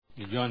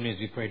You join me as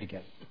we pray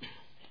together.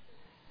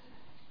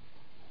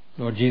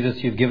 Lord Jesus,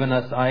 you've given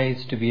us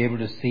eyes to be able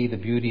to see the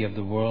beauty of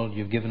the world.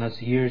 You've given us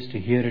ears to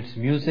hear its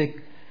music.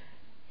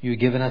 You've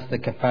given us the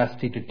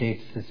capacity to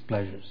taste its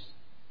pleasures.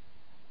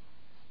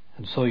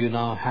 And so you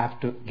now have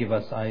to give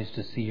us eyes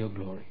to see your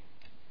glory.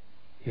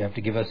 You have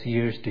to give us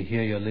ears to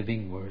hear your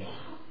living word.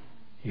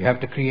 You have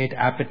to create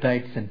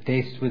appetites and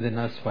taste within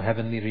us for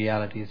heavenly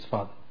realities,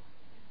 Father.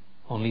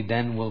 Only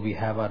then will we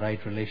have our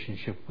right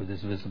relationship with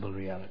this visible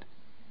reality.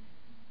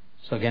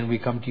 So again, we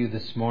come to you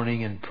this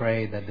morning and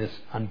pray that this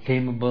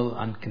untamable,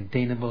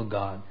 uncontainable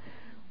God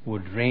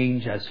would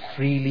range as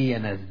freely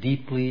and as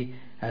deeply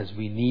as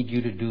we need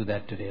you to do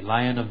that today.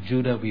 Lion of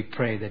Judah, we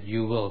pray that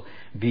you will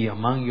be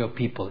among your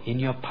people in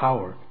your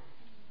power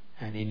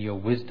and in your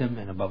wisdom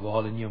and above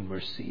all in your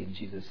mercy. In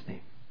Jesus'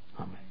 name.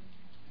 Amen.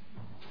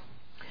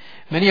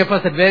 Many of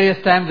us at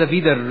various times have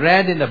either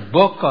read in a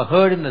book or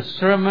heard in a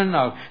sermon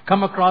or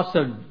come across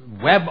a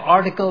web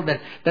article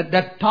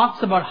that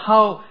talks about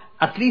how,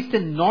 at least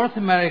in North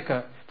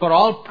America, for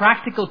all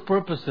practical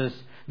purposes,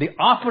 the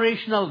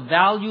operational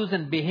values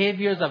and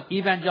behaviors of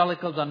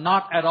evangelicals are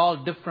not at all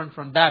different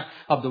from that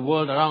of the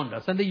world around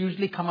us. And they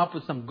usually come up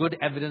with some good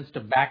evidence to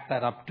back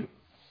that up too.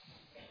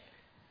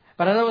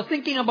 But as I was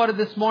thinking about it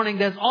this morning,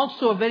 there's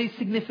also a very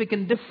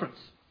significant difference.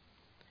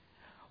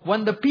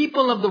 When the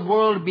people of the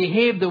world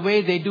behave the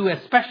way they do,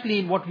 especially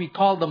in what we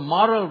call the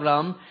moral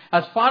realm,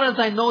 as far as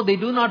I know, they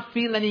do not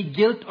feel any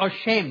guilt or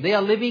shame. They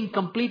are living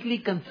completely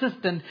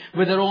consistent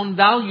with their own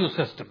value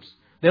systems.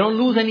 They don't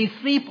lose any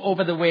sleep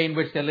over the way in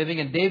which they're living,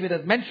 and David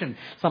has mentioned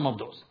some of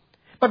those.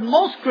 But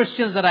most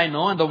Christians that I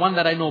know, and the one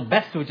that I know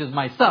best, which is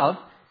myself,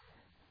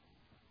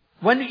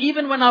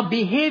 even when our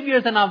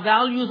behaviors and our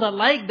values are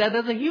like that,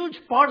 there's a huge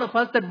part of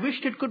us that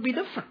wished it could be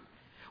different.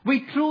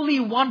 We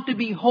truly want to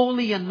be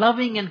holy and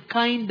loving and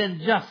kind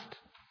and just.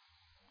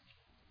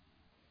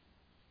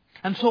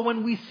 And so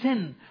when we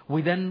sin,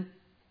 we then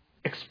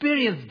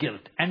experience guilt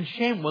and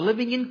shame. We're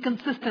living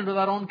inconsistent with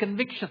our own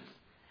convictions.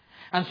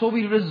 And so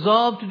we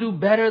resolve to do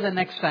better the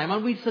next time.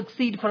 And we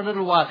succeed for a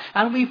little while.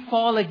 And we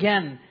fall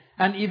again.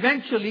 And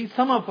eventually,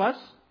 some of us,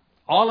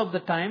 some of the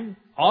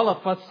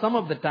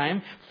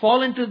time,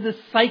 fall into this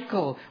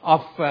cycle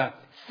of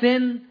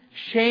sin,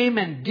 shame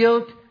and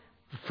guilt,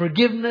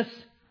 forgiveness,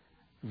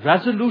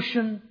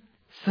 resolution,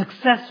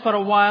 success for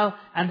a while,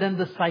 and then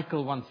the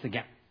cycle once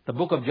again. The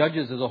book of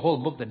Judges is a whole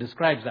book that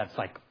describes that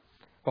cycle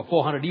for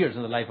 400 years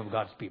in the life of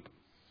God's people.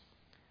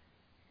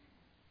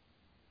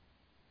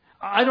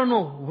 I don't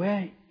know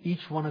where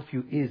each one of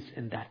you is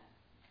in that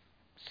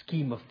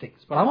scheme of things.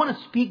 But I want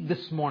to speak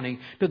this morning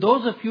to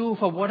those of you who,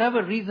 for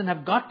whatever reason,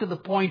 have got to the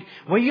point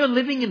where you're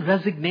living in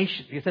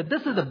resignation. You said,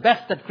 this is the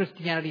best that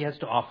Christianity has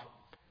to offer.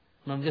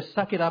 And just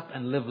suck it up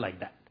and live like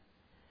that.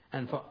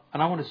 And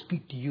I want to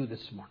speak to you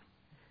this morning.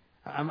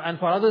 And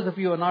for others of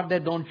you who are not there,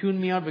 don't tune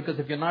me out, because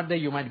if you're not there,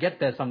 you might get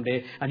there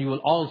someday, and you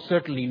will all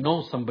certainly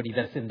know somebody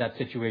that's in that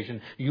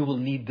situation. You will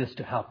need this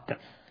to help them.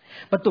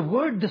 But the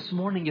word this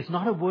morning is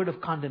not a word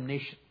of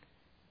condemnation.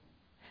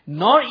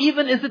 Nor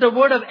even is it a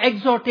word of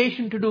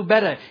exhortation to do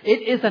better.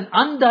 It is an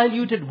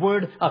undiluted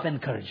word of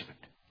encouragement.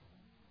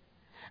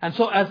 And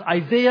so as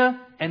Isaiah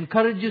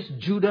encourages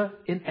Judah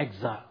in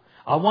exile,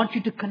 I want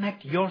you to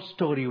connect your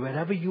story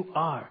wherever you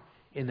are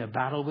in a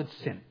battle with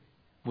sin,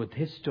 with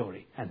his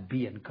story, and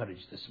be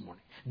encouraged this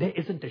morning. There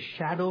isn't a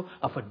shadow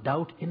of a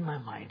doubt in my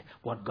mind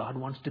what God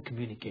wants to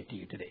communicate to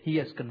you today. He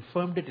has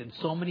confirmed it in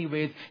so many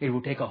ways, it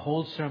will take a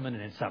whole sermon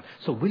in itself.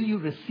 So will you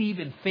receive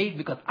in faith?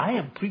 Because I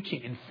am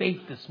preaching in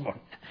faith this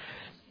morning.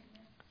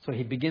 So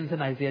he begins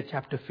in Isaiah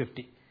chapter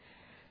 50.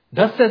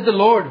 Thus says the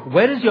Lord,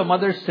 where is your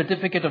mother's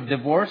certificate of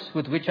divorce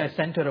with which I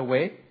sent her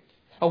away?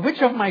 Or which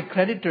of my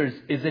creditors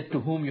is it to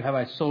whom have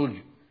I sold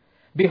you?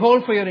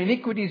 Behold, for your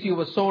iniquities you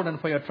were sold, and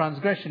for your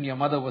transgression your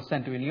mother was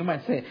sent to you. And you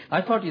might say,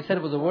 I thought you said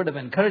it was a word of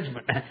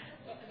encouragement.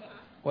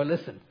 Well,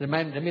 listen, let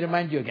me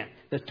remind you again.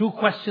 There's two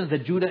questions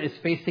that Judah is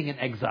facing in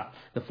exile.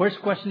 The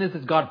first question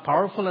is God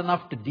powerful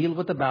enough to deal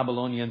with the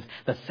Babylonians?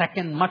 The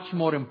second, much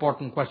more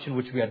important question,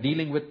 which we are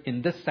dealing with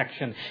in this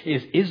section,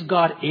 is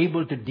God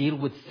able to deal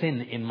with sin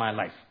in my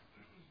life?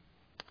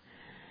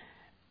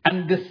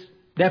 And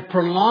their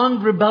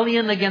prolonged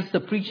rebellion against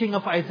the preaching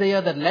of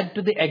Isaiah that led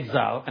to the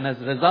exile and has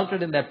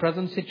resulted in their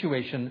present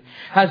situation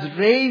has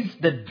raised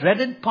the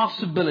dreaded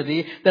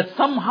possibility that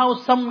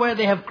somehow, somewhere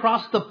they have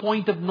crossed the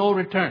point of no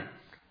return.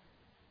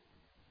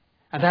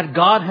 And that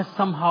God has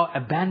somehow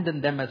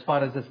abandoned them as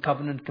far as his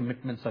covenant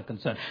commitments are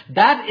concerned.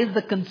 That is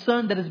the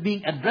concern that is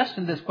being addressed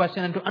in this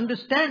question. And to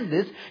understand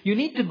this, you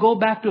need to go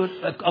back to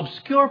an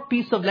obscure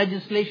piece of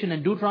legislation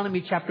in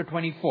Deuteronomy chapter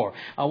 24.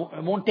 I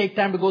won't take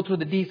time to go through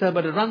the detail,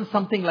 but it runs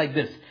something like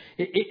this.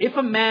 If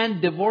a man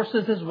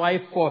divorces his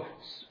wife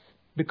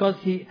because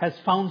he has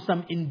found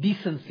some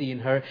indecency in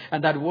her,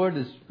 and that word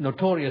is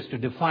notorious to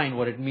define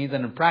what it means,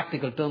 and in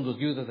practical terms was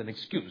used as an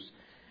excuse.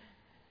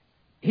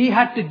 He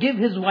had to give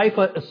his wife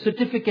a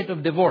certificate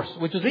of divorce,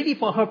 which was really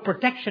for her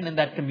protection in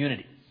that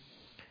community.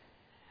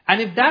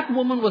 And if that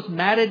woman was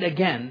married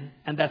again,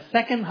 and that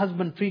second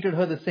husband treated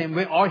her the same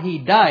way, or he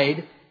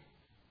died,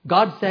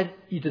 God said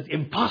it is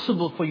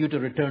impossible for you to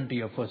return to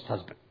your first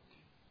husband.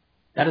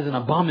 That is an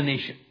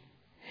abomination.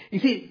 You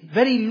see,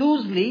 very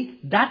loosely,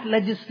 that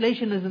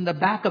legislation is in the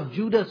back of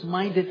Judah's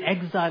mind in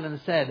exile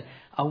and said,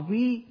 are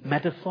we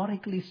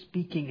metaphorically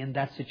speaking in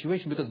that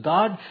situation? Because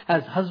God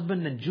as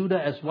husband and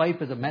Judah as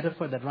wife is a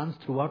metaphor that runs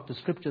throughout the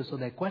scripture. So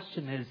their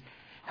question is,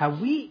 have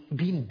we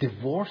been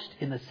divorced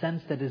in a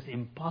sense that is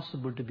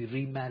impossible to be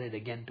remarried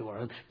again to our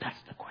husband?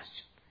 That's the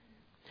question.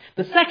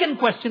 The second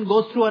question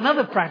goes through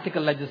another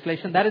practical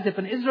legislation. That is, if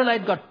an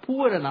Israelite got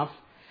poor enough,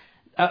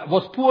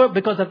 was poor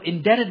because of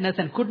indebtedness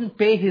and couldn't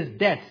pay his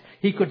debts,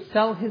 he could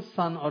sell his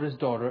son or his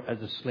daughter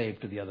as a slave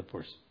to the other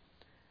person.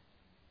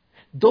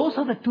 Those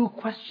are the two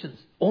questions.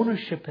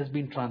 Ownership has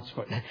been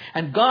transferred.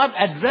 And God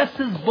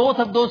addresses both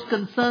of those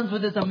concerns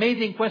with this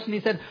amazing question. He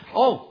said,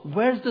 oh,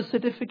 where's the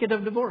certificate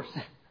of divorce?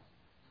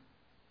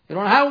 You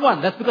don't have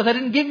one. That's because I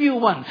didn't give you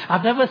one.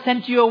 I've never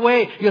sent you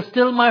away. You're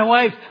still my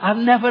wife. I've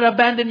never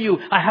abandoned you.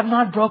 I have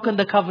not broken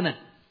the covenant.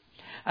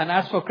 And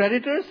as for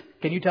creditors,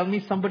 can you tell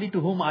me somebody to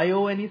whom I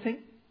owe anything?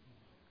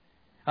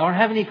 I don't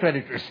have any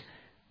creditors.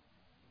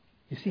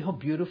 You see how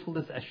beautiful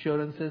this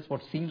assurance is?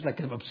 What seems like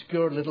an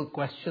obscure little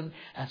question.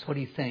 That's what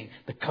he's saying.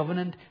 The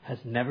covenant has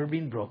never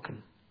been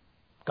broken.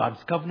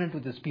 God's covenant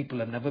with his people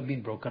have never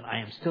been broken. I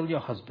am still your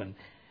husband.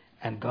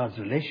 And God's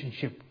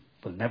relationship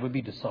will never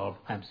be dissolved.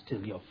 I am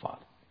still your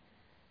father.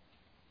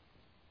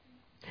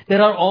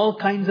 There are all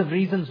kinds of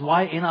reasons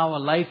why in our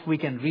life we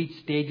can reach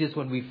stages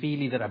when we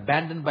feel either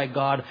abandoned by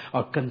God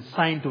or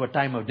consigned to a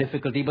time of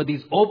difficulty. But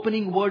these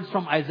opening words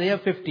from Isaiah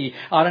 50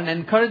 are an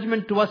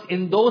encouragement to us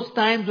in those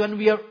times when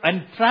we are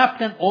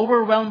entrapped and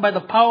overwhelmed by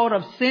the power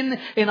of sin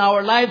in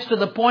our lives, to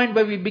the point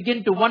where we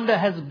begin to wonder,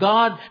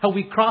 have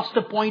we crossed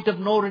a point of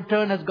no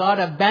return? Has God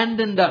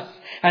abandoned us?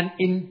 And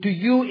to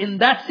you in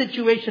that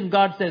situation,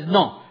 God says,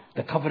 no,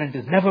 the covenant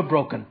is never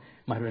broken.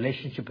 My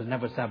relationship is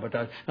never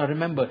sabotaged. Now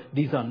remember,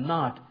 these are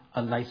not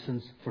a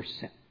license for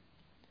sin.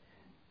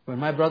 When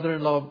my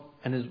brother-in-law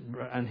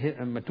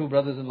and my two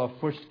brothers-in-law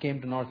first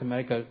came to North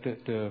America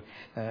to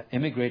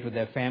immigrate with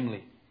their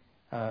family,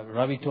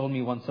 Ravi told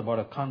me once about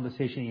a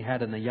conversation he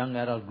had in a young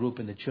adult group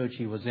in the church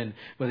he was in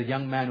with a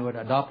young man who had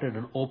adopted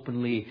an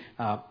openly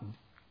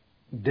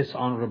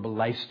dishonorable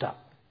lifestyle,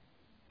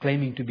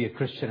 claiming to be a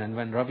Christian. And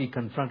when Ravi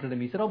confronted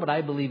him, he said, oh, but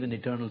I believe in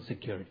eternal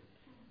security.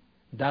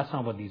 That's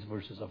not what these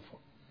verses are for.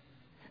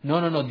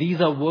 No.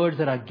 These are words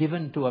that are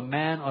given to a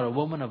man or a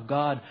woman of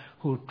God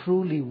who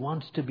truly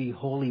wants to be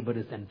holy but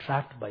is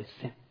entrapped by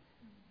sin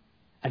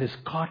and is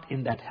caught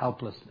in that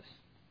helplessness,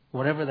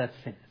 whatever that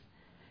sin is.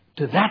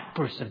 To that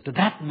person, to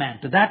that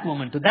man, to that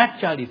woman, to that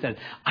child, he says,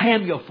 I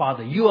am your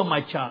father, you are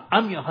my child,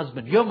 I'm your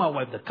husband, you're my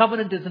wife, the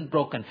covenant isn't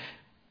broken.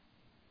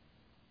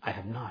 I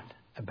have not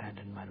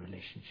abandoned my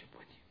relationship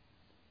with you.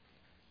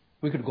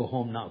 We could go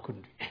home now,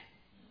 couldn't we?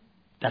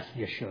 That's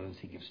the assurance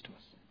he gives to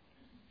us.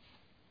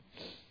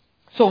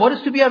 So what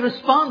is to be our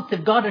response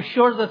if God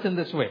assures us in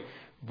this way?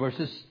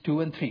 Verses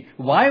 2 and 3.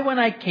 Why when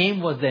I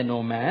came was there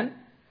no man?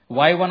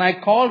 Why when I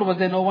called was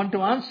there no one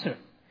to answer?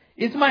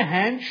 Is my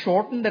hand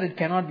shortened that it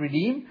cannot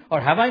redeem?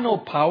 Or have I no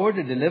power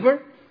to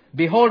deliver?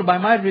 Behold, by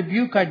my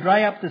rebuke I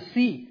dry up the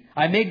sea.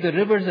 I make the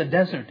rivers a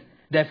desert.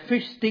 Their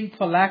fish stink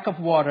for lack of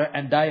water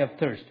and die of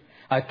thirst.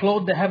 I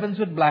clothe the heavens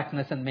with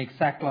blackness and make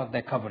sackcloth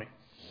their covering.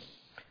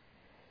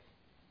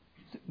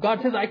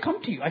 God says, I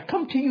come to you. I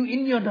come to you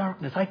in your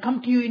darkness. I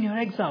come to you in your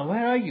exile.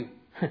 Where are you?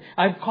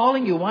 I'm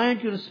calling you. Why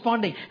aren't you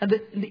responding? And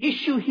the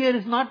issue here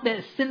is not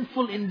their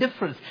sinful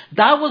indifference.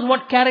 That was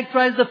what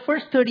characterized the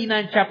first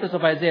 39 chapters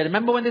of Isaiah.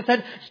 Remember when they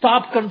said,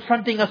 stop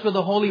confronting us with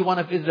the Holy One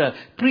of Israel.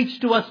 Preach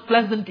to us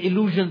pleasant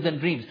illusions and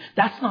dreams.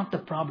 That's not the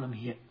problem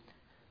here.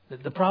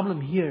 The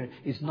problem here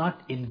is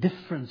not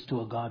indifference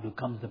to a God who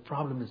comes. The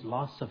problem is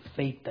loss of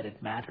faith that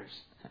it matters.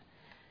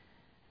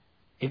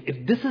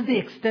 If this is the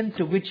extent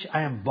to which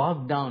I am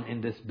bogged down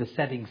in this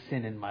besetting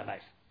sin in my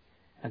life,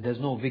 and there's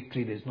no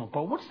victory, there's no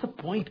power, what's the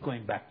point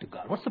going back to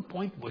God? What's the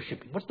point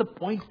worshiping? What's the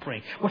point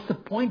praying? What's the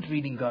point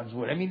reading God's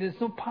word? I mean, there's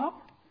no power.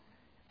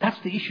 That's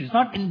the issue. It's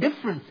not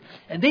indifference.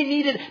 And they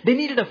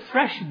needed a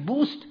fresh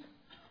boost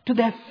to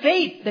their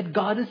faith that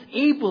God is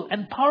able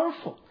and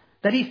powerful,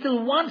 that He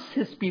still wants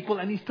His people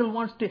and He still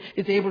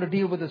is able to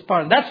deal with His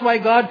power. And that's why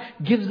God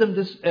gives them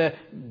this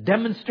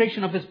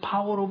demonstration of His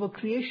power over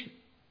creation.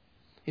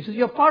 He says,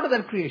 you're part of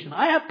that creation.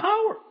 I have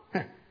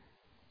power.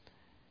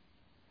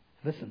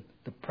 Listen,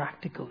 the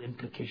practical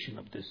implication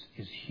of this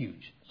is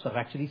huge. So I've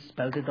actually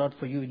spelled it out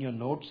for you in your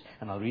notes,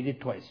 and I'll read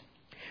it twice.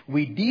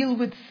 We deal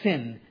with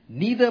sin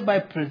neither by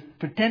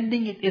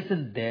pretending it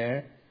isn't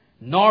there,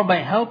 nor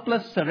by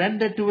helpless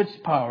surrender to its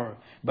power,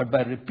 but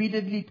by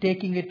repeatedly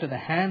taking it to the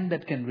hand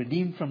that can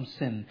redeem from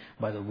sin,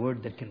 by the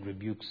word that can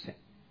rebuke sin.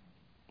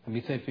 Let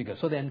me say it figure.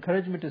 So the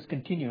encouragement is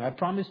continuing. I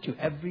promised you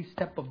every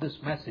step of this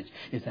message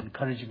is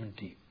encouragement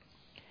to you.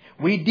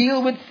 We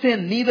deal with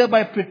sin neither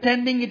by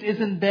pretending it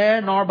isn't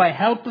there, nor by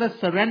helpless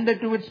surrender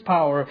to its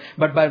power,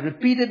 but by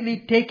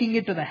repeatedly taking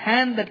it to the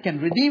hand that can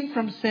redeem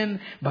from sin,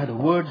 by the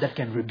word that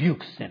can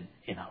rebuke sin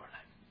in our life.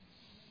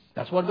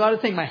 That's what God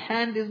is saying. My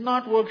hand is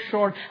not worked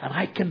short, and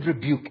I can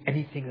rebuke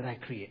anything that I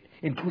create,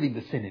 including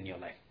the sin in your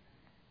life.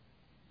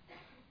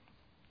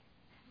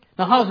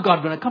 Now, how is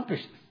God going to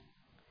accomplish this?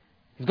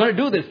 He's going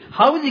to do this.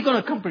 How is He going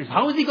to accomplish?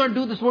 How is He going to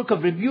do this work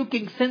of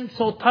rebuking sin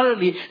so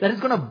thoroughly that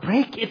it's going to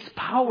break its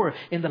power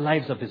in the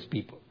lives of His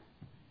people?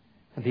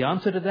 And the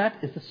answer to that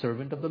is the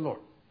servant of the Lord.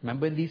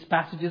 Remember, in these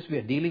passages, we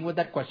are dealing with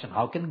that question.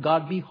 How can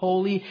God be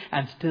holy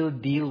and still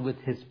deal with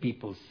His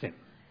people's sin?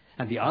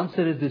 And the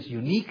answer is this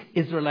unique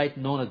Israelite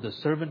known as the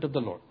servant of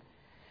the Lord.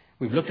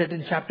 We've looked at it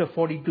in chapter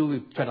 42.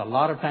 We've spent a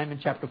lot of time in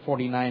chapter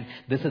 49.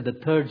 This is the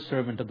third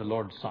servant of the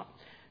Lord's son.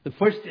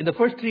 In the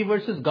first 3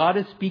 verses, God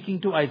is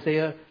speaking to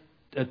Isaiah,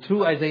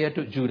 through Isaiah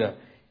to Judah.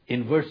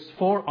 In verse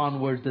 4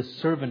 onwards, the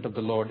servant of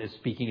the Lord is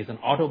speaking. It's an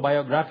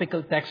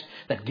autobiographical text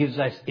that gives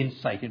us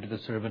insight into the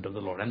servant of the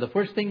Lord. And the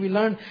first thing we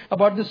learn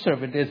about this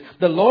servant is,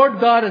 the Lord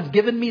God has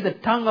given me the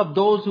tongue of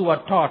those who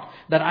are taught,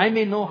 that I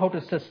may know how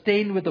to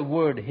sustain with the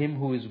word him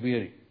who is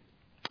weary.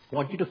 I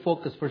want you to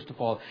focus, first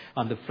of all,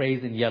 on the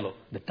phrase in yellow.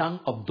 The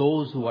tongue of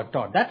those who are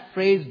taught. That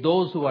phrase,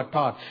 those who are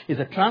taught, is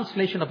a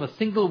translation of a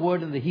single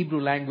word in the Hebrew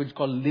language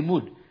called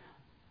limud.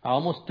 I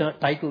almost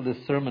titled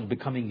this sermon,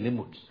 Becoming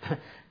Limuds.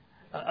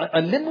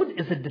 A limud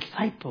is a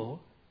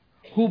disciple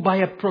who, by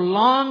a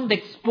prolonged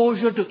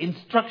exposure to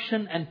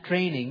instruction and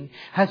training,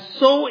 has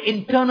so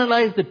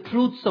internalized the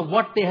truths of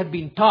what they have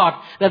been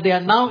taught that they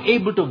are now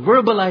able to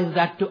verbalize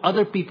that to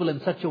other people in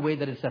such a way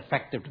that it's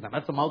effective to them.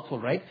 That's a mouthful,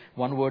 right?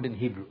 One word in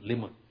Hebrew,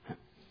 limud.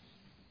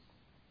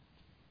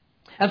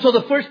 And so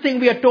the first thing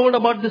we are told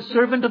about the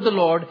servant of the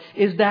Lord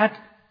is that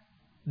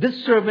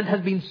this servant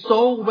has been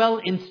so well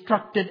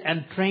instructed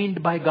and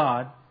trained by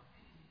God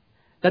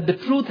that the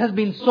truth has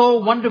been so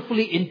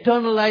wonderfully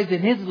internalized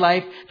in his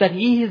life that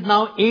he is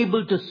now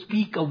able to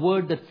speak a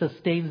word that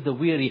sustains the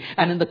weary.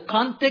 And in the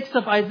context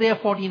of Isaiah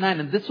 49,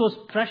 and this was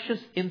precious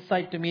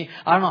insight to me.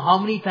 I don't know how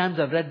many times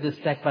I've read this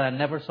text, but I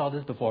never saw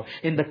this before.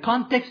 In the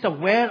context of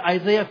where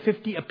Isaiah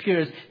 50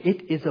 appears,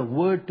 it is a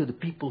word to the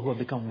people who have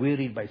become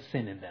wearied by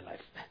sin in their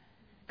life.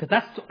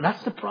 Because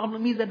that's the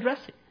problem he's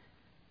addressing.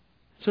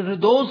 So to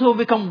those who have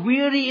become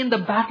weary in the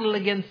battle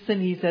against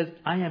sin, he says,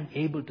 I am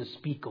able to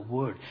speak a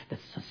word that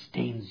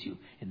sustains you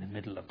in the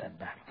middle of that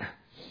battle.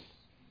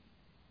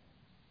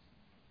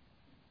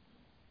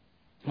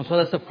 And so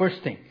that's the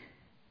first thing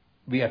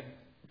we are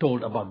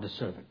told about the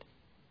servant.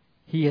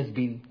 He has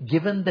been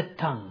given the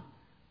tongue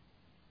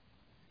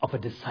of a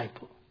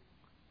disciple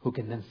who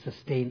can then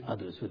sustain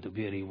others with the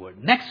weary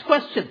word. Next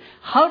question.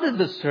 How did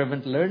the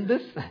servant learn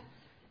this?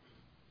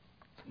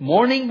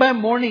 Morning by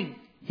morning,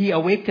 he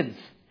awakens.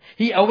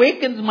 He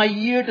awakens my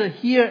ear to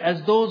hear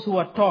as those who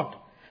are taught.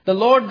 The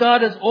Lord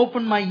God has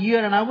opened my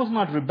ear, and I was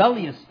not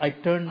rebellious. I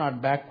turned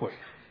not backward.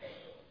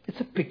 It's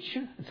a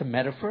picture. It's a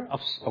metaphor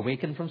of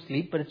awaken from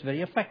sleep, but it's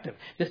very effective.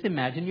 Just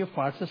imagine you're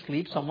fast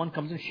asleep. Someone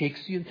comes and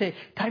shakes you and says,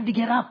 time to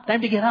get up,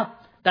 time to get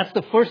up. That's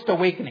the first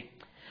awakening.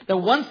 Now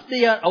once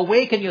they are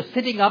awake and you're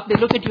sitting up, they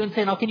look at you and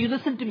say, now can you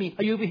listen to me?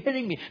 Are you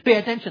hearing me? Pay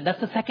attention.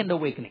 That's the second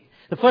awakening.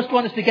 The first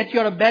one is to get you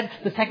out of bed.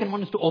 The second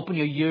one is to open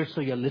your ears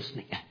so you're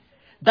listening.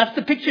 That's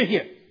the picture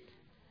here.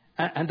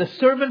 And the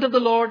servant of the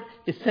Lord,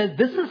 it says,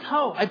 this is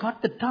how I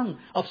got the tongue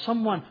of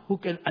someone who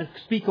can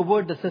speak a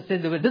word that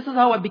sustains the word. This is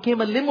how I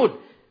became a limud.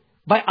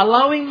 By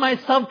allowing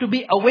myself to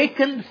be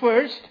awakened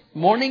first,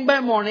 morning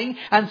by morning,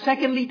 and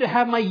secondly, to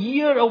have my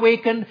ear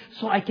awakened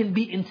so I can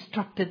be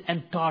instructed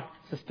and taught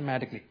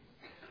systematically.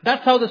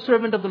 That's how the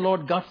servant of the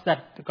Lord got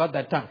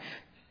that tongue.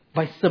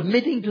 By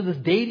submitting to this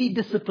daily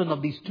discipline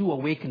of these two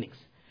awakenings.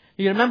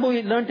 You remember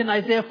we learned in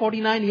Isaiah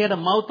 49, he had a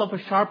mouth of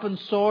a sharpened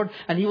sword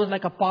and he was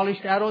like a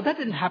polished arrow. That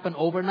didn't happen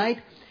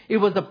overnight. It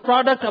was the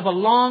product of a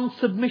long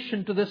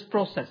submission to this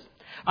process.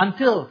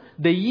 Until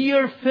the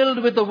ear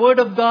filled with the word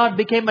of God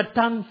became a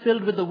tongue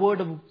filled with the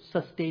word of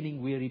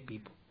sustaining weary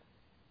people.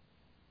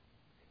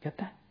 Get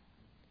that?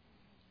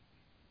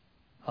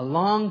 A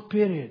long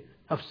period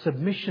of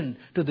submission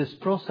to this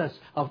process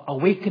of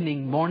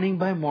awakening morning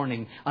by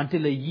morning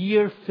until a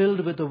ear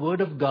filled with the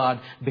word of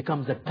God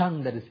becomes a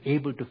tongue that is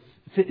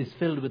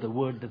filled with a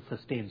word that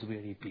sustains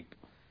weary people.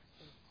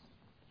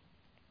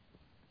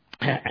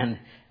 And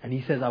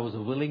he says, I was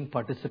a willing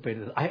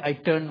participator. I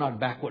turned not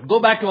backward. Go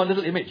back to our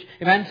little image.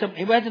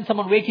 Imagine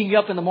someone waking you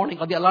up in the morning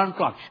on the alarm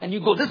clock and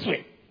you go this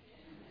way.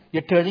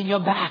 You're turning your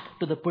back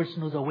to the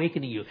person who's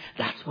awakening you.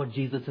 That's what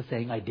Jesus is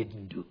saying I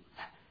didn't do.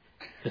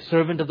 The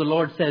servant of the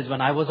Lord says, when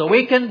I was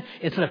awakened,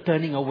 instead of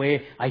turning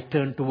away, I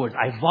turned towards.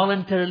 I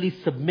voluntarily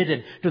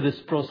submitted to this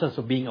process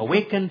of being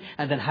awakened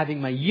and then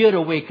having my ear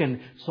awakened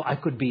so I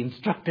could be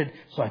instructed,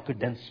 so I could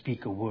then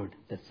speak a word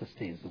that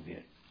sustains the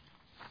weary.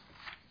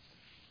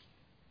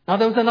 Now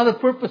there was another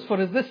purpose for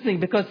his listening,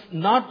 because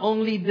not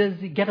only does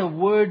he get a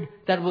word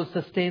that will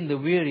sustain the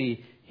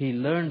weary, he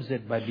learns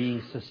it by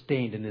being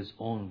sustained in his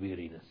own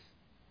weariness.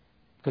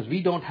 Because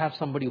we don't have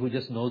somebody who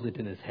just knows it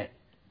in his head.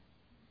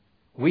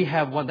 We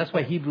have one. That's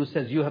why Hebrews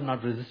says, you have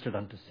not resisted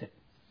unto sin.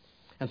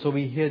 And so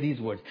we hear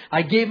these words.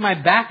 I gave my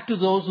back to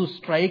those who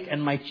strike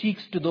and my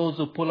cheeks to those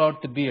who pull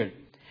out the beard.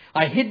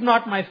 I hid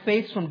not my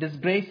face from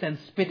disgrace and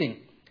spitting.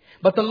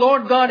 But the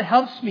Lord God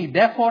helps me.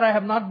 Therefore I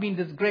have not been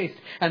disgraced.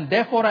 And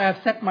therefore I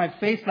have set my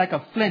face like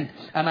a flint.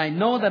 And I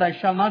know that I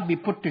shall not be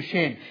put to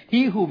shame.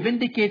 He who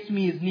vindicates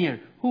me is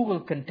near. Who will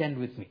contend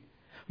with me?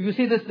 You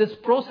see, this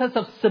process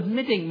of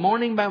submitting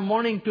morning by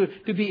morning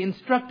to be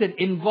instructed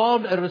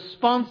involved a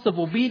response of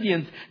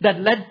obedience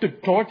that led to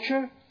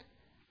torture,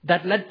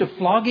 that led to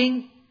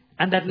flogging,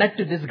 and that led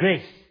to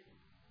disgrace.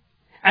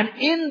 And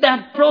in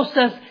that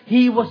process,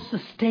 he was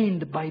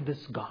sustained by this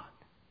God.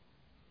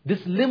 This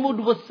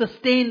limud was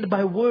sustained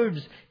by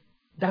words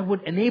that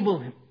would enable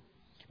him.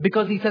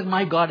 Because he says,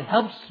 my God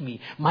helps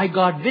me. My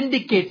God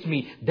vindicates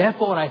me.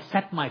 Therefore, I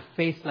set my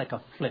face like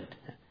a flint.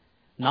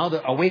 Now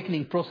the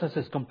awakening process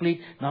is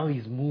complete. Now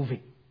he's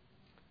moving.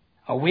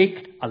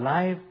 Awake,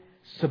 alive,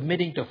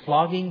 submitting to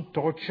flogging,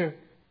 torture.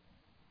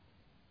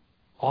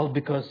 All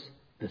because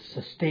the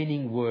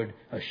sustaining word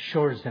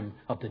assures him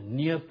of the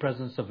near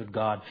presence of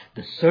God,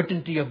 the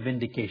certainty of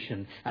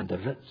vindication, and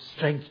the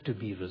strength to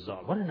be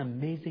resolved. What an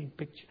amazing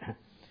picture.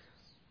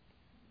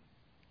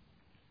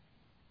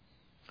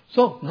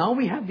 So now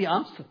we have the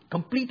answer,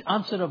 complete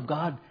answer of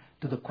God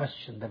to the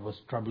question that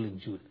was troubling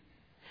Judah.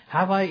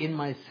 Have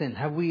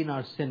we in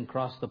our sin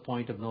crossed the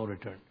point of no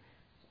return?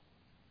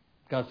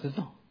 God says,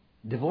 no.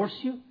 Divorce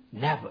you?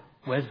 Never.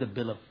 Where's the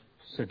bill of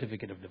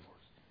certificate of divorce?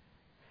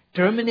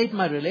 Terminate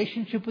my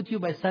relationship with you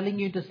by selling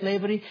you into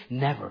slavery?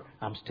 Never.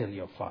 I'm still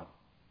your father.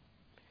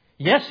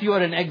 Yes, you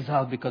are in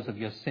exile because of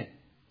your sin.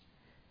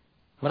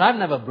 But I've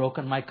never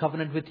broken my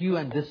covenant with you,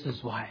 and this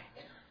is why.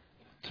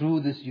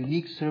 Through this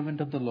unique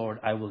servant of the Lord,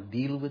 I will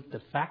deal with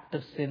the fact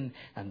of sin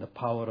and the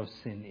power of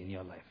sin in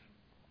your life.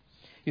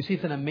 You see,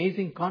 it's an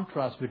amazing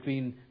contrast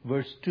between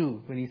verse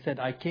 2 when he said,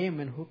 I came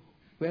and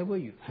where were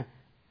you?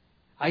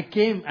 I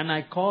came and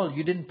I called,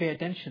 you didn't pay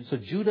attention. So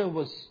Judah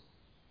was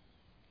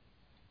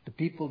the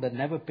people that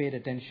never paid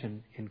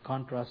attention, in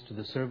contrast to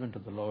the servant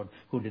of the Lord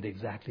who did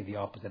exactly the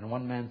opposite. And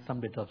one man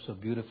summed it up so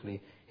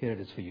beautifully. Here it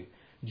is for you.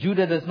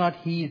 Judah does not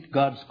heed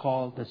God's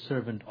call. The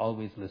servant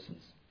always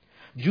listens.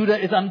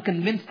 Judah is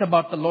unconvinced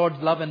about the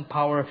Lord's love and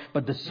power,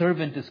 but the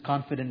servant is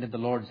confident in the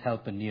Lord's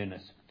help and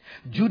nearness.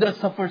 Judah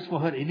suffers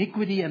for her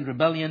iniquity and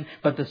rebellion,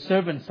 but the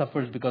servant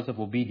suffers because of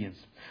obedience.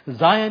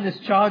 Zion is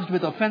charged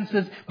with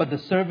offenses, but the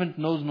servant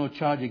knows no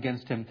charge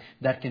against him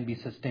that can be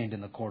sustained in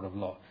the court of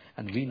law.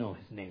 And we know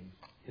his name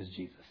is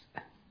Jesus.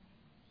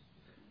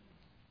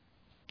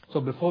 So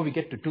before we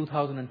get to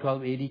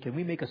 2012 AD, can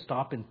we make a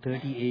stop in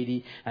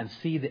 30 AD and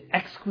see the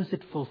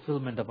exquisite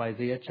fulfillment of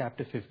Isaiah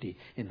chapter 50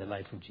 in the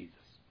life of Jesus?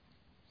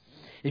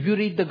 If you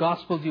read the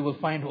Gospels, you will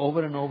find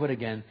over and over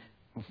again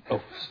of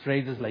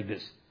phrases like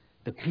this.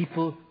 The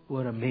people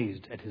were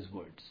amazed at his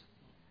words.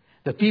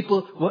 The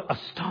people were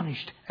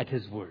astonished at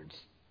his words.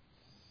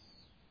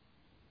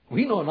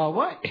 We know now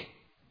why.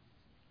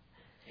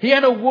 He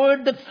had a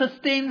word that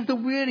sustains the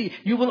weary.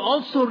 You will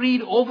also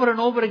read over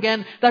and over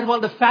again that while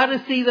the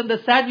Pharisees and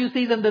the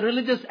Sadducees and the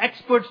religious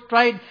experts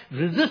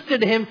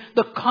resisted him,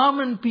 the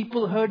common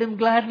people heard him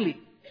gladly.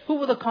 Who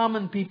were the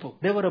common people?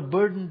 They were a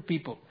burdened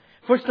people.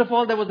 First of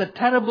all, there was a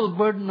terrible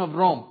burden of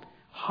Rome.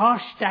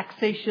 Harsh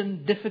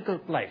taxation,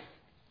 difficult life.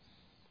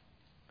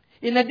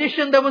 In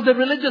addition, there was a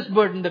religious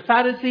burden. The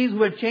Pharisees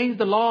who had changed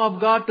the law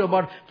of God to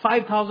about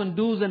 5,000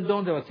 do's and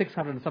don'ts. There were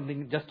 600 and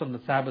something just on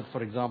the Sabbath,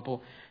 for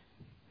example.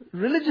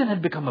 Religion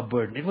had become a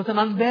burden. It was an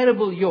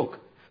unbearable yoke.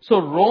 So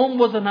Rome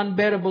was an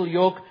unbearable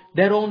yoke.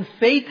 Their own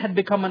faith had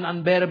become an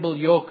unbearable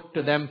yoke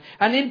to them.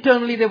 And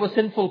internally they were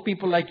sinful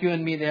people like you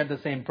and me. They had the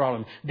same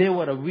problem. They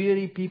were a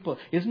weary people.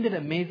 Isn't it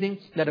amazing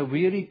that a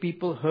weary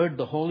people heard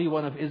the Holy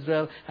One of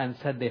Israel and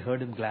said they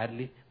heard him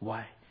gladly?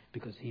 Why?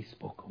 Because he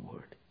spoke a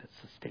word that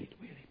sustained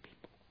weary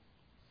people.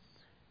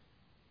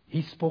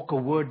 He spoke a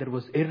word that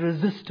was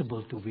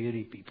irresistible to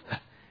weary people.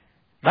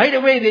 Right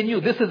away they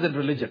knew this isn't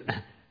religion.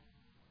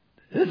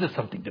 This is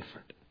something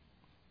different.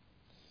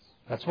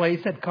 That's why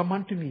he said, come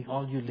unto me,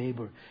 all you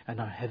labor and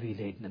are heavy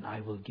laden, and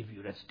I will give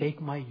you rest.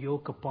 Take my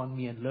yoke upon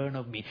me and learn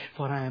of me,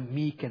 for I am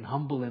meek and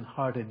humble in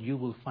heart, and you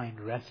will find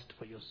rest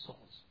for your souls.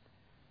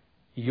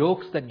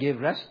 Yokes that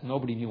gave rest,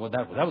 nobody knew what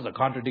that was. That was a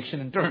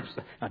contradiction in terms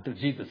until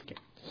Jesus came.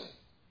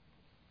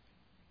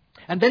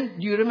 And then,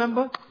 do you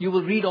remember? You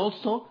will read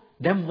also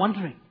them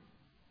wondering,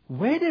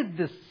 where did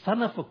this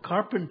son of a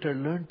carpenter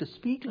learn to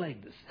speak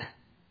like this?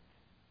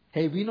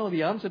 Hey, we know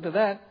the answer to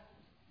that.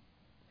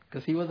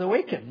 Because he was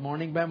awakened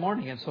morning by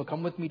morning. And so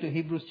come with me to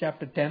Hebrews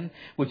chapter 10,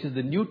 which is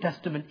the New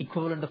Testament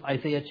equivalent of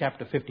Isaiah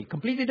chapter 50.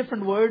 Completely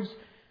different words,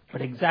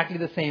 but exactly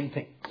the same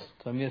thing.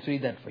 So I'm going to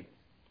read that for you.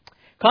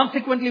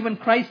 Consequently, when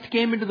Christ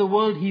came into the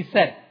world, he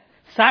said,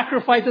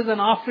 sacrifices and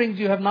offerings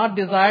you have not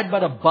desired,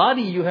 but a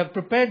body you have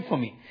prepared for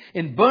me.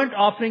 In burnt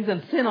offerings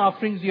and sin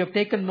offerings you have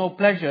taken no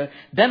pleasure.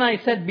 Then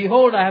I said,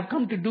 behold, I have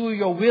come to do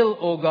your will,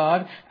 O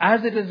God,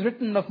 as it is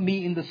written of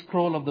me in the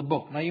scroll of the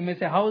book. Now you may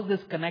say, how is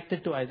this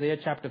connected to Isaiah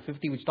chapter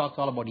 50, which talks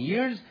all about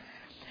years?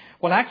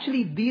 Well,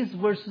 actually, these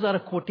verses are a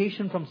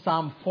quotation from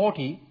Psalm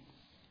 40,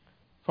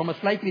 from a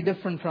slightly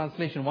different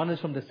translation. One is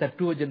from the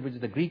Septuagint, which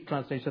is the Greek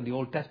translation of the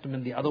Old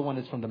Testament. The other one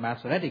is from the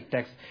Masoretic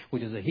text,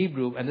 which is the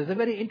Hebrew. And there's a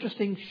very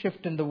interesting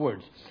shift in the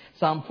words.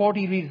 Psalm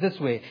 40 reads this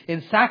way: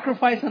 in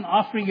sacrifice and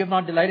offering you have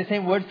not delighted,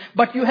 same words,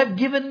 but you have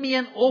given me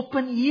an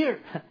open ear.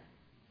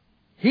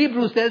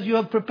 Hebrew says, you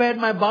have prepared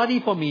my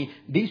body for me.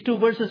 These two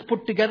verses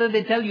put together,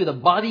 they tell you the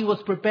body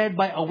was prepared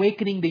by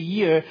awakening the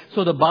ear,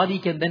 so the body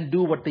can then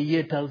do what the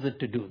ear tells it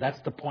to do. That's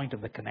the point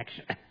of the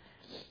connection.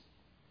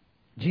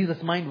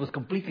 Jesus' mind was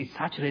completely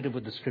saturated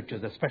with the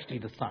scriptures, especially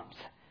the Psalms.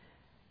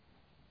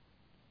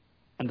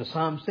 And the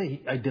Psalms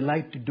say, I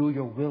delight to do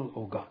your will,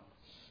 O God.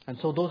 And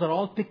so those are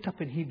all picked up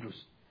in Hebrews.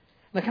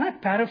 Now, can I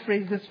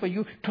paraphrase this for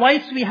you?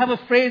 Twice we have a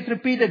phrase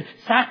repeated: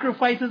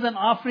 sacrifices and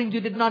offerings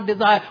you did not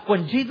desire.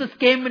 When Jesus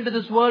came into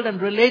this world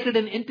and related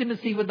in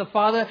intimacy with the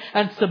Father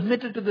and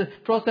submitted to the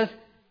process,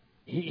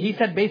 he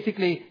said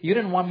basically, you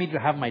didn't want me to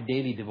have my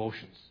daily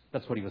devotions.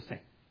 That's what he was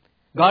saying.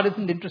 God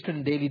isn't interested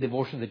in daily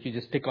devotions that you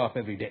just tick off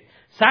every day.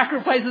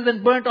 Sacrifices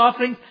and burnt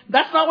offerings,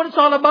 that's not what it's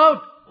all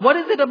about. What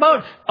is it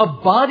about? A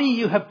body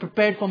you have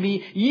prepared for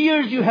me.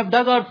 Ears you have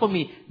dug out for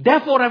me.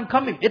 Therefore I'm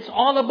coming. It's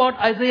all about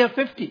Isaiah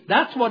 50.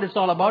 That's what it's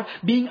all about.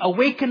 Being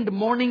awakened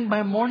morning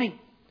by morning.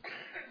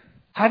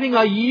 Having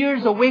our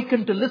ears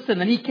awakened to listen.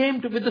 And he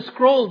came with the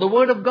scroll, the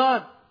Word of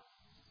God.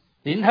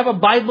 He didn't have a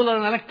Bible or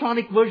an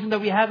electronic version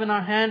that we have in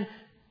our hand.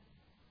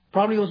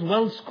 Probably was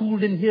well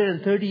schooled in here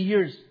in 30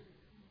 years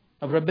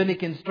of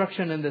rabbinic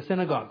instruction in the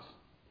synagogues.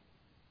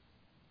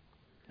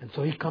 And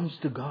so he comes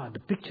to God. The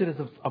picture is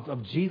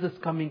of Jesus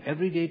coming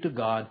every day to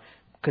God,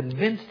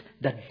 convinced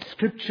that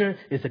Scripture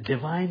is a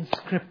divine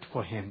script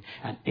for him.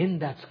 And in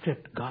that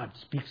script, God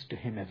speaks to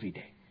him every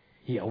day.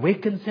 He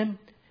awakens him.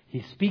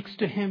 He speaks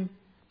to him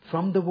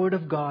from the Word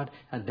of God.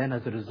 And then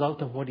as a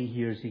result of what he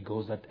hears, he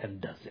goes out and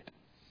does it.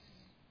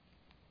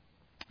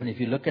 And if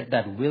you look at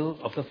that will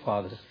of the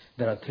Father,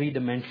 there are three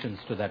dimensions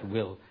to that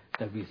will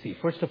that we see.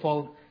 First of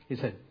all, he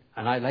said,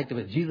 and I like the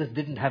way Jesus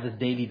didn't have his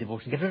daily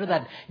devotion. Get rid of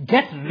that.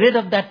 Get rid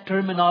of that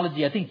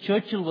terminology. I think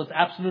Churchill was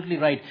absolutely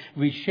right.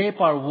 We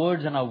shape our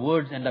words and our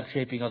words end up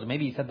shaping us.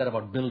 Maybe he said that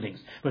about buildings,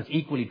 but it's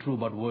equally true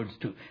about words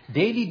too.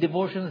 Daily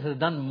devotions has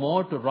done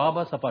more to rob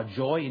us of our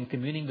joy in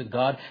communing with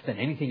God than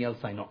anything else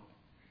I know.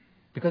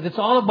 Because it's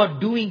all about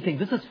doing things.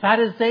 This is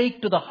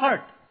Pharisaic to the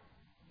heart.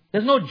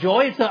 There's no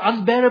joy. It's an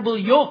unbearable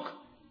yoke.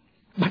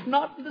 But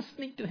not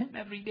listening to him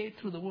every day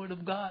through the Word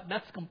of God.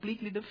 That's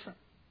completely different.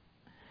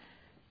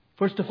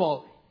 First of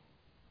all,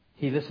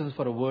 he listens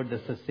for a word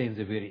that sustains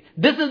the weary.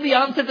 This is the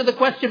answer to the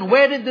question,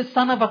 where did the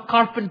son of a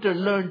carpenter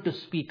learn to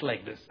speak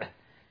like this?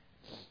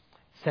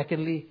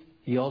 Secondly,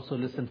 he also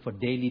listened for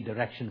daily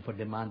direction for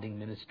demanding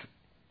ministry.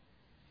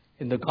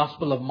 In the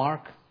Gospel of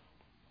Mark,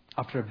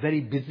 after a very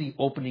busy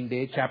opening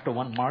day, chapter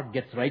 1, Mark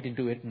gets right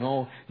into it.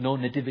 No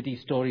nativity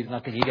stories,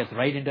 nothing. He gets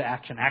right into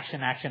action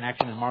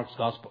in Mark's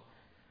Gospel.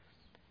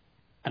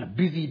 And a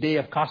busy day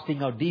of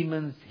casting out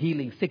demons,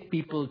 healing sick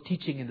people,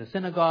 teaching in the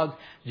synagogues.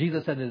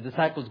 Jesus and his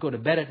disciples go to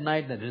bed at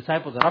night. And the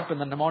disciples are up in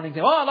the morning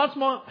saying, oh,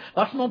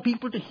 lots more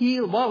people to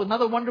heal. Wow,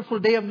 another wonderful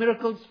day of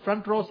miracles.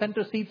 Front row,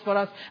 center seats for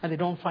us. And they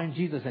don't find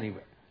Jesus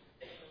anywhere.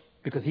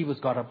 Because he was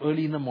got up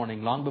early in the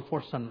morning, long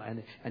before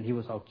sunlight, and he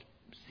was out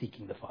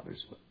seeking the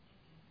Father's will.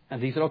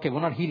 And he said, okay, we're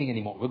not healing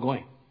anymore. We're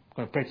going. We're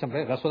going to pray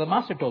someplace. That's what the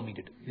Master told me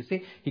to do. You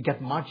see, he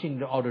kept marching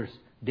the orders.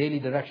 Daily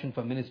direction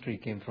for ministry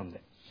came from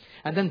there.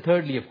 And then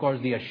thirdly, of course,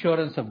 the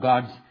assurance of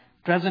God's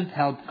present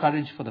help,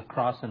 courage for the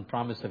cross, and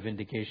promise of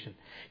vindication.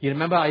 You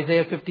remember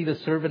Isaiah 50, the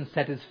servant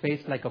set his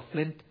face like a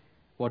flint.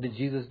 What did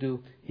Jesus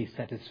do? He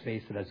set his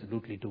face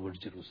resolutely towards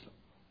Jerusalem.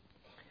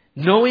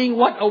 Knowing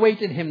what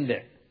awaited him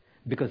there,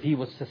 because he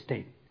was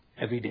sustained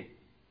every day.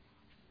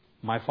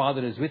 My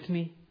Father is with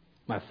me.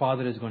 My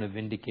Father is going to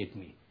vindicate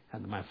me.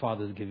 And my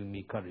Father is giving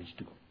me courage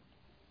to go.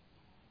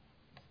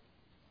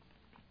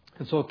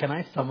 And so can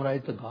I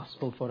summarize the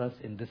gospel for us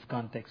in this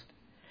context?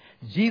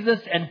 Jesus'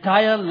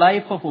 entire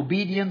life of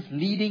obedience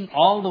leading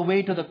all the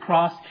way to the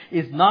cross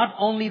is not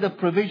only the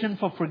provision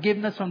for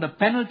forgiveness from the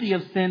penalty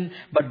of sin,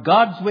 but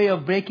God's way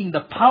of breaking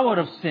the power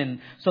of sin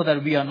so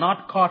that we are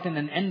not caught in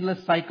an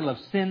endless cycle of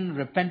sin,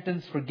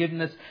 repentance,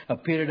 forgiveness, a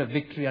period of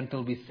victory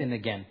until we sin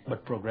again,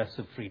 but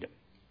progressive freedom.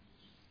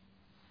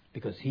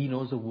 Because he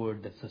knows a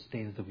word that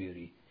sustains the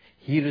weary.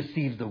 He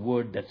receives the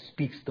word that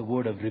speaks the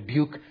word of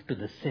rebuke to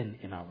the sin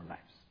in our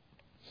lives.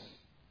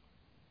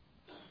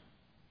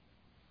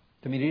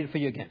 Let me read it for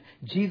you again.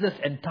 Jesus'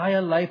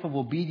 entire life of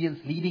obedience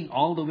leading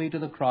all the way to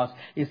the cross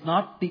is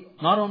not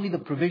only the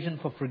provision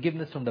for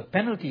forgiveness from the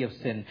penalty of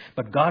sin,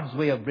 but God's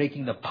way of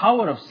breaking the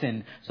power of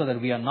sin so that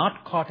we are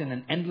not caught in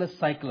an endless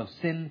cycle of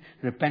sin,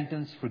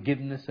 repentance,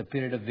 forgiveness, a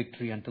period of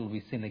victory until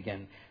we sin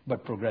again,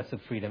 but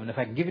progressive freedom. And if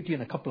I can give it to you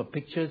in a couple of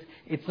pictures,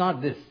 it's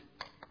not this.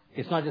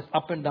 It's not just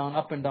up and down,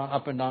 up and down,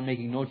 up and down,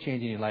 making no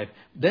change in your life.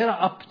 There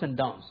are ups and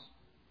downs,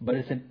 but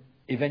it's an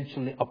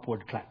eventually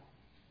upward climb.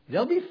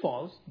 There'll be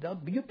falls.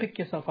 You pick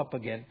yourself up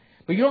again.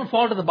 But you don't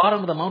fall to the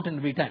bottom of the mountain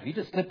every time. You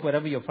just slip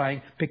wherever you're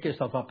flying, pick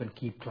yourself up and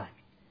keep climbing.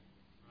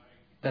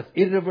 That's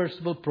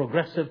irreversible,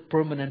 progressive,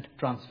 permanent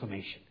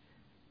transformation.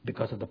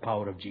 because of the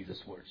power of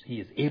Jesus' words. He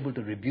is able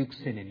to rebuke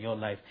sin in your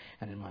life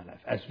and in my life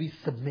as we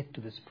submit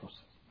to this process.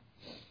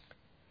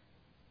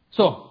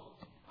 So,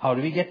 how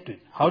do we get to it?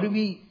 How do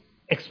we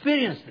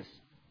experience this?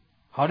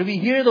 How do we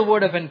hear the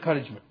word of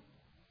encouragement?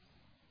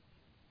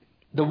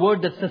 The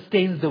word that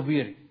sustains the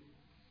weary.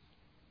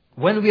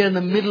 When we are in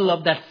the middle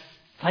of that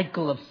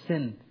cycle of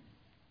sin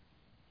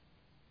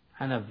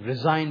and have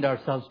resigned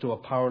ourselves to a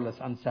powerless,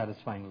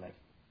 unsatisfying life,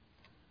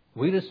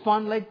 we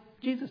respond like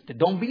Jesus did.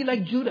 Don't be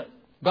like Judah.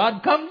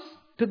 God comes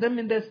to them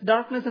in their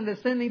darkness and their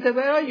sin. He said,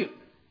 where are you?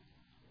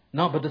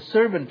 No, but the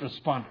servant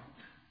responded.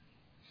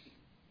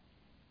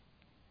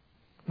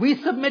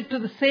 We submit to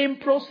the same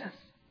process.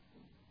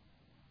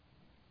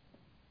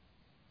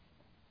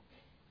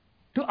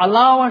 To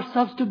allow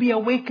ourselves to be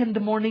awakened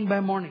morning by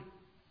morning.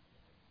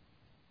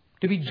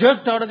 To be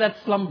jerked out of that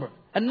slumber.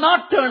 And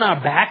not turn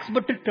our backs,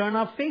 but to turn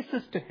our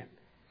faces to Him.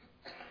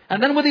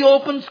 And then with the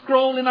open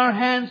scroll in our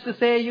hands to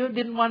say, you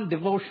didn't want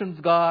devotions,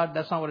 God.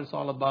 That's not what it's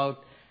all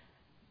about.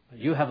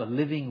 You have a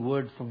living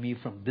word for me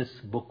from this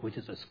book, which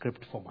is a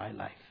script for my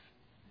life.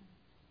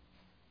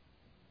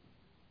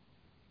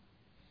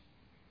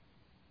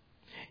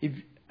 If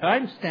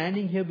I'm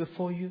standing here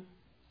before you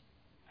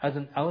as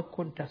an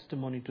eloquent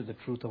testimony to the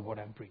truth of what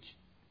I'm preaching.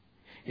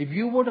 If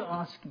you were to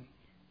ask me,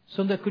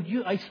 Sundar, could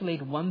you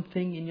isolate one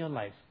thing in your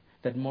life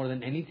that more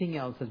than anything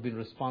else has been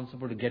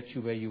responsible to get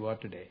you where you are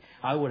today?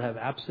 I would have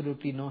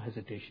absolutely no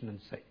hesitation and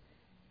say,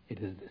 it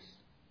is this.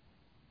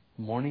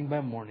 Morning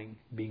by morning,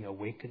 being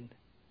awakened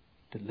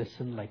to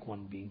listen like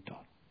one being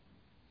taught.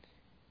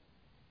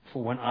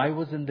 For when I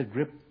was in the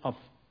grip of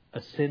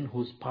a sin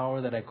whose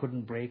power that I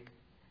couldn't break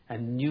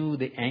and knew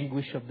the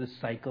anguish of this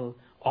cycle,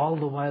 all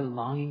the while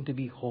longing to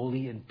be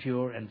holy and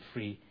pure and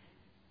free,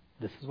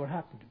 this is what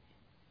happened to me.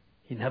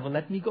 He never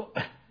let me go.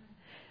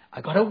 I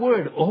got a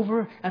word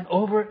over and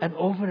over and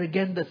over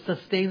again that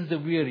sustains the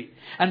weary.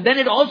 And then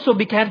it also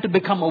began to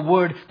become a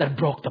word that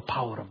broke the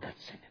power of that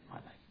sin in my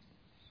life.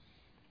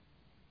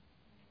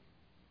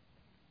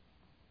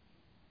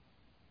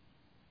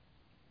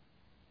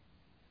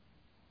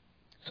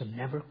 So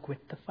never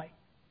quit the fight.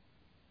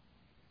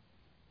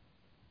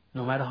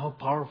 No matter how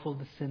powerful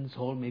the sin's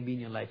hold may be in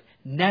your life,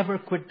 never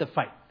quit the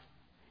fight.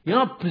 You're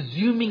not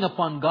presuming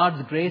upon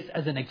God's grace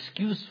as an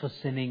excuse for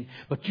sinning,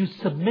 but you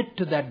submit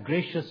to that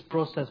gracious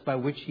process by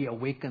which He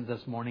awakens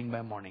us morning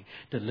by morning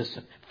to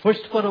listen.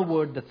 First for a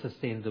word that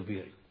sustains the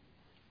weary.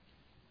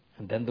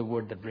 And then the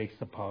word that breaks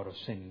the power of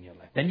sin in your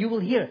life. Then you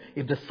will hear,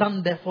 if the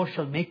Son therefore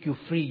shall make you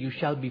free, you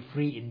shall be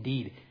free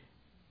indeed.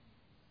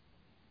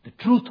 The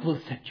truth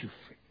will set you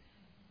free.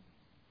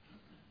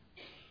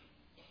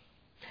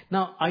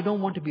 Now, I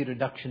don't want to be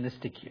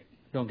reductionistic here.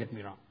 Don't get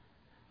me wrong.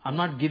 I'm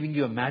not giving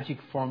you a magic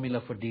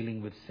formula for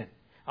dealing with sin.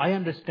 I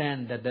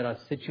understand that there are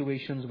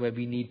situations where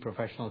we need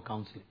professional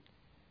counseling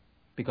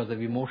because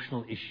of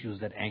emotional issues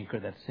that anchor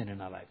that sin in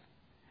our life.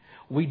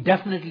 We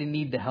definitely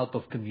need the help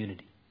of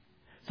community.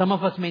 Some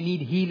of us may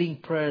need healing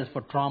prayers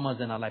for traumas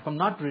in our life. I'm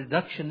not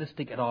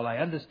reductionistic at all. I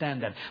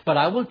understand that. But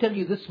I will tell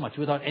you this much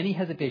without any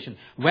hesitation.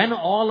 When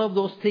all of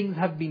those things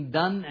have been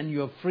done and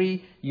you're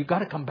free, you've got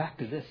to come back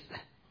to this.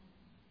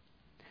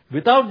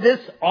 Without this,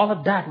 all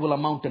of that will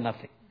amount to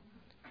nothing.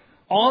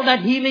 All that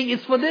healing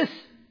is for this.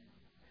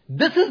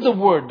 This is the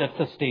word that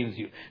sustains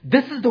you.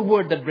 This is the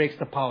word that breaks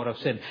the power of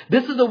sin.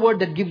 This is the word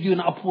that gives you an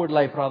upward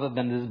life rather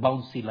than this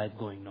bouncy life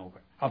going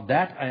nowhere. Of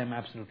that, I am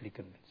absolutely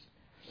convinced.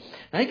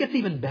 Now it gets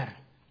even better.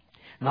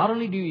 Not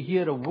only do you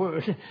hear a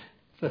word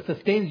that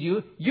sustains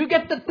you, you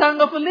get the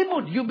tongue of a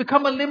limud. You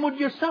become a limud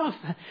yourself.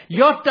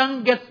 Your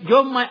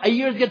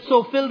ears get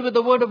so filled with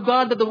the word of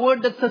God that the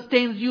word that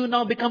sustains you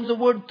now becomes a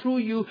word through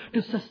you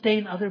to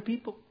sustain other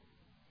people.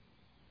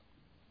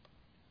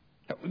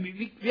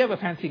 We have a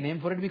fancy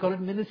name for it. We call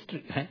it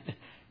ministry. Right?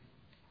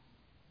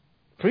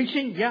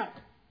 Preaching, yeah.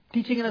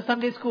 Teaching in a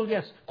Sunday school,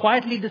 yes.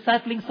 Quietly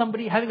discipling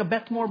somebody, having a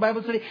Bethmore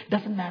Bible study.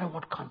 Doesn't matter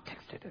what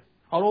context it is.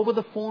 Or over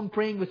the phone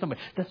praying with somebody.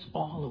 That's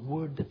all a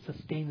word that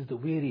sustains the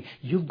weary.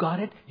 You've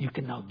got it, you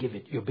can now give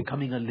it. You're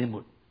becoming a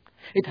limud.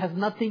 It has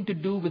nothing to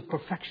do with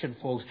perfection,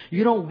 folks.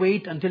 You don't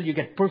wait until you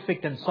get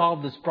perfect and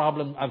solve this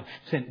problem of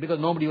sin. Because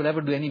nobody will ever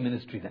do any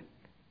ministry then.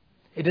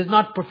 It is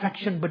not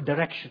perfection but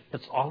direction.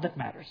 That's all that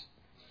matters.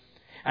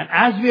 And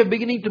as we are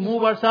beginning to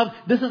move ourselves,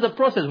 this is a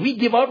process. We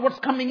give out what's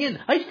coming in.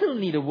 I still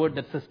need a word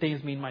that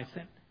sustains me in my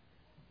sin.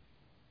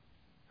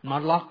 I'm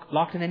not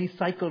locked in any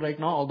cycle right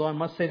now, although I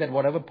must say that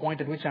whatever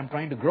point at which I'm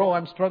trying to grow,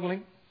 I'm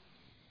struggling.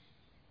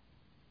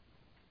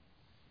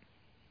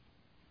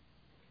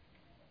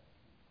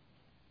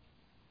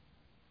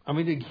 I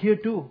mean, here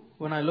too,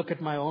 when I look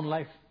at my own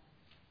life.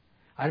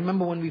 I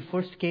remember when we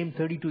first came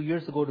 32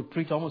 years ago to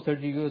preach, almost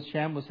 32 years,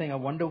 Sham was saying, I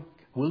wonder,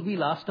 will we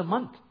last a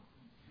month?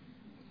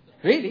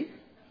 Really?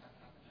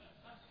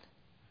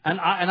 And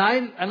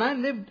I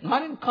lived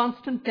not in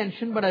constant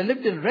tension, but I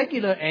lived in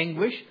regular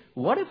anguish.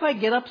 What if I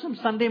get up some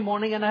Sunday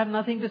morning and I have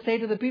nothing to say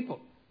to the people?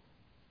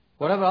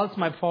 Whatever else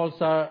my faults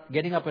are,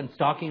 getting up and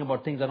talking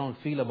about things I don't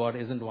feel about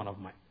isn't one of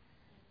mine.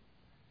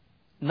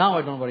 Now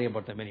I don't worry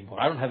about them anymore.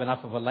 I don't have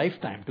enough of a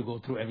lifetime to go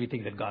through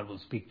everything that God will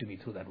speak to me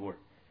through that word.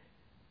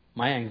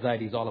 My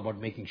anxiety is all about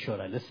making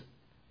sure I listen.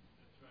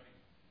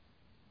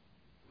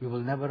 We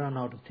will never run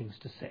out of things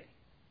to say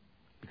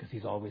because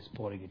He's always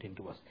pouring it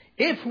into us.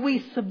 If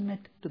we submit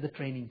to the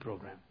training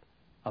program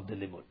of the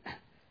Limud,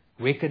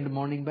 wakened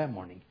morning by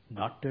morning,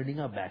 not turning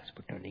our backs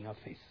but turning our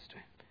faces to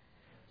Him,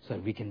 so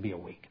that we can be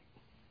awakened.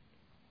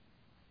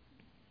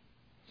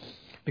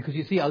 Because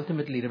you see,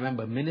 ultimately,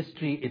 remember,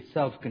 ministry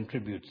itself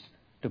contributes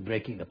to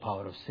breaking the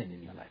power of sin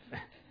in your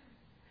life.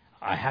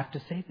 I have to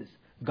say this.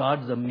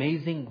 God's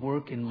amazing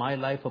work in my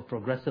life of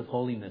progressive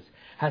holiness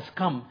has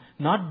come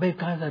not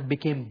because I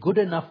became good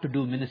enough to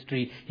do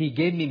ministry. He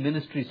gave me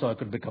ministry so I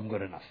could become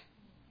good enough.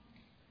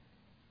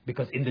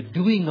 Because in the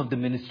doing of the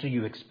ministry,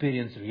 you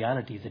experience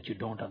realities that you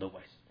don't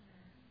otherwise.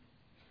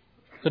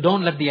 So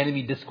don't let the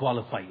enemy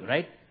disqualify you,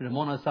 right?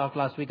 Ramona talked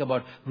last week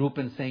about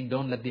Reuben saying,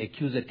 don't let the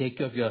accuser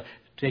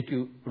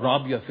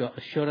rob you of your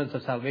assurance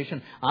of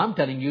salvation. I'm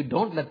telling you,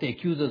 don't let the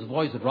accuser's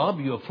voice rob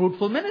you of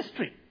fruitful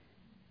ministry.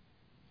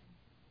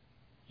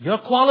 You're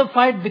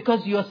qualified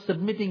because you're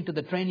submitting to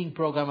the training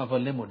program of a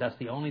Limud. That's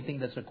the only thing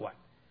that's required.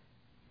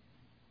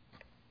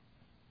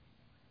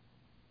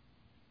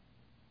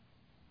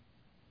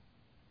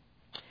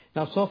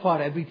 Now, so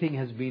far, everything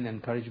has been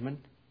encouragement.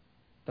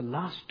 The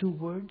last two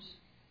words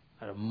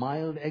are a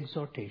mild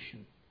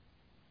exhortation.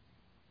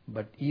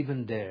 But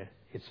even there,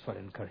 it's for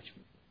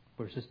encouragement.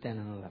 Verses 10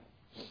 and 11.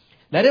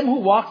 Let him who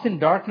walks in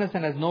darkness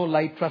and has no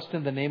light trust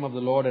in the name of the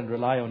Lord and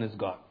rely on his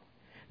God.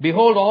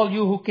 Behold, all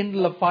you who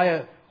kindle a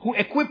fire, who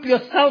equip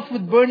yourself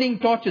with burning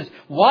torches,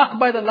 walk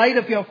by the light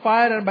of your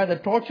fire and by the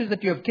torches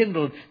that you have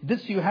kindled.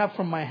 This you have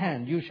from my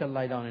hand. You shall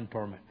lie down in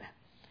torment.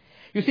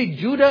 You see,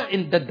 Judah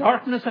in the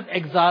darkness of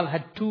exile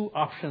had two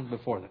options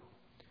before them.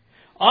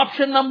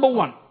 Option number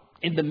one,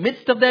 in the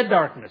midst of their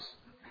darkness,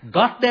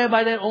 got there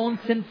by their own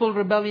sinful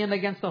rebellion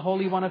against the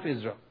Holy One of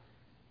Israel.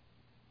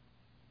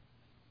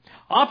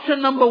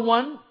 Option number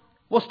one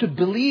was to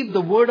believe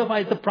the word of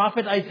the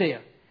prophet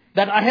Isaiah,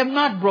 that I have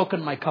not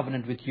broken my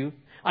covenant with you.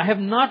 I have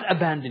not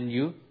abandoned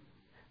you.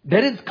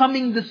 There is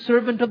coming the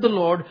servant of the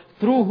Lord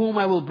through whom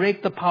I will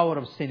break the power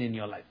of sin in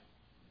your life.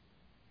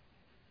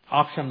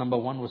 Option number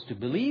one was to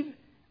believe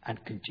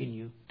and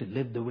continue to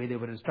live the way they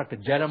were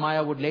instructed.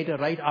 Jeremiah would later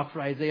write after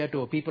Isaiah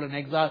to a people in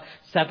exile,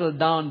 settle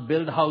down,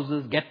 build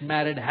houses, get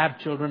married, have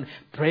children,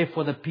 pray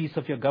for the peace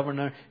of your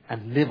governor,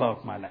 and live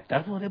out my life.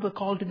 That's what they were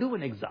called to do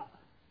in exile.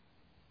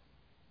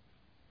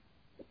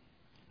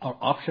 Or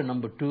option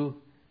number two,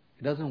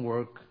 it doesn't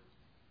work.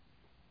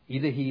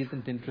 Either he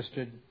isn't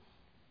interested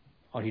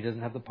or he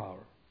doesn't have the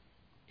power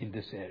in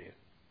this area.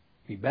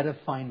 We better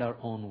find our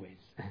own ways.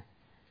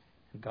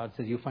 And God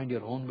says, you find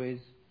your own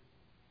ways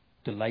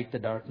to light the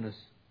darkness,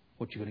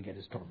 what you're going to get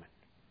is torment,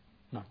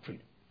 not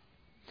freedom.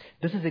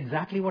 This is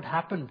exactly what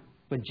happened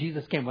when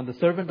Jesus came. When the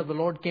servant of the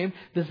Lord came,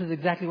 this is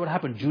exactly what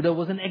happened. Judah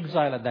was in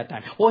exile at that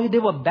time. Oh, they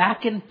were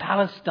back in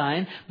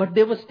Palestine, but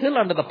they were still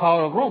under the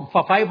power of Rome.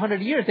 For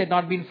 500 years, they had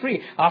not been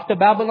free. After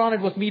Babylon, it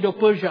was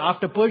Medo-Persia.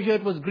 After Persia,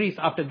 it was Greece.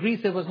 After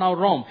Greece, it was now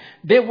Rome.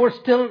 They were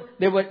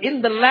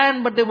in the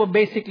land, but they were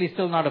basically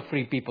still not a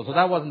free people. So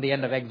that wasn't the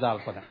end of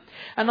exile for them.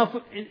 And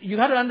now, you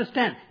got to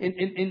understand,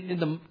 in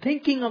the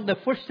thinking of the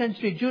first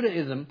century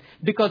Judaism,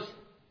 because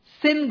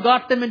sin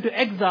got them into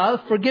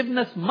exile,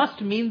 forgiveness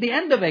must mean the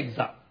end of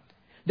exile.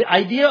 The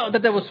idea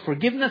that there was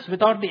forgiveness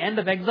without the end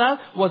of exile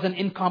was an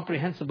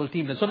incomprehensible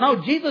theme. So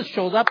now Jesus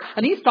shows up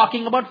and he's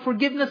talking about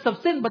forgiveness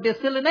of sin, but they're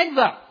still in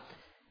exile.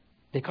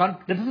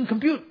 That doesn't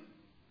compute.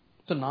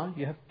 So now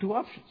you have two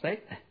options,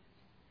 right?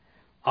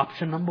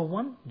 Option number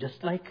one,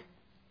 just like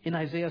in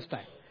Isaiah's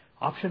time.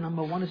 Option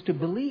number one is to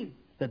believe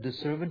that the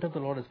servant of the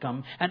Lord has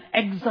come, and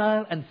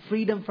exile and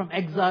freedom from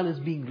exile is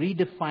being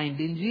redefined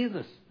in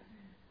Jesus.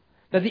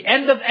 That the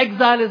end of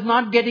exile is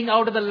not getting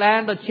out of the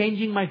land or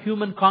changing my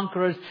human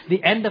conquerors.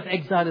 The end of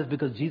exile is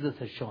because Jesus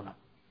has shown up.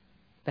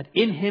 That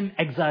in Him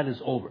exile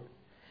is over.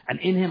 And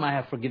in Him I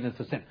have forgiveness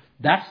of sin.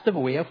 That's the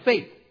way of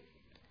faith.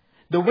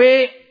 The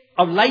way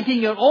of lighting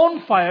your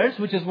own fires,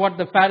 which is what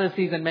the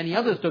Pharisees and many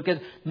others took, is,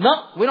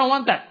 no, we don't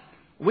want that.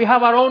 We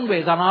have our own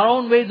ways, and our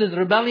own ways is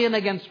rebellion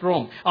against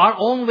Rome. Our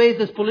own ways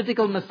is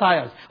political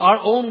messiahs. Our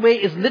own way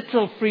is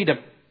literal freedom.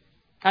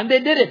 And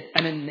they did it.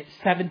 And in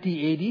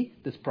 70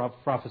 AD, this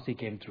prophecy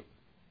came true.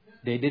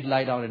 They did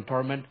lie down in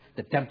torment.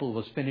 The temple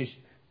was finished.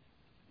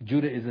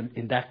 Judaism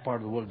in that part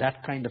of the world,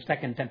 that kind of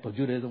second temple,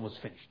 Judaism was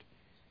finished.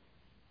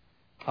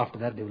 After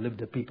that, they lived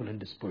the people in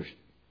dispersion.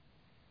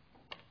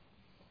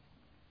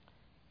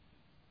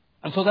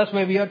 And so that's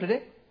where we are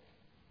today.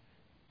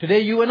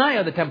 Today, you and I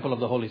are the temple of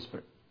the Holy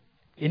Spirit.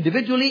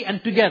 Individually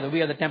and together,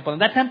 we are the temple.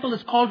 And that temple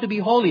is called to be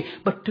holy.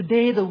 But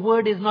today, the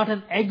word is not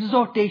an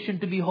exhortation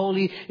to be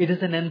holy. It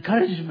is an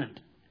encouragement.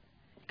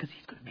 Because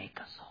He's going to make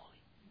us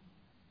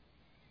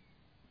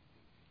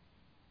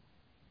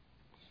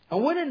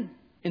holy. And we're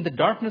in the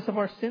darkness of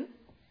our sin.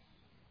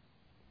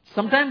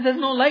 Sometimes there's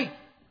no light.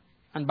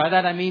 And by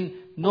that I mean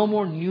no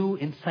more new,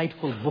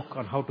 insightful book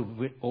on how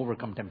to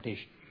overcome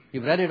temptation.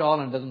 You've read it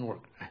all and it doesn't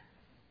work.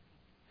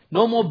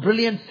 No more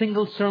brilliant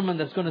single sermon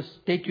that's going to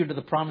take you to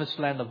the promised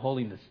land of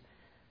holiness.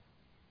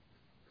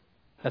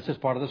 That's just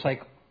part of the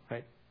cycle.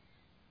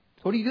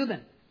 What do you do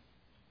then?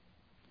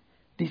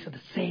 These are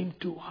the same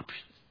two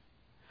options.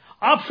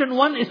 Option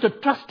one is to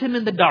trust Him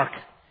in the dark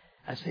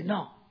and say,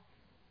 no,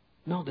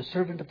 the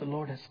servant of the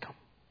Lord has come.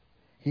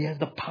 He has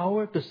the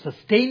power to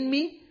sustain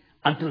me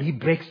until He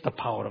breaks the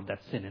power of that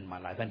sin in my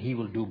life. And He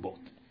will do both.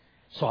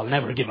 So I'll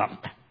never give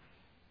up.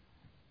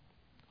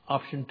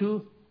 Option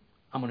two,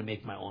 I'm going to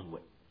make my own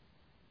way.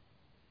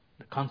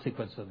 The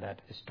consequence of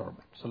that is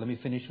torment. So let me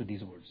finish with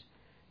these words.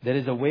 There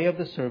is a way of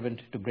the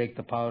servant to break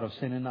the power of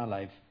sin in our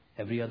life.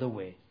 Every other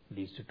way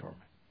leads to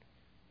torment.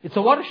 It's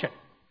a watershed.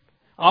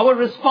 Our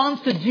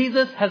response to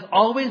Jesus has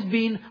always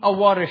been a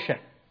watershed.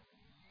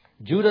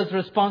 Judah's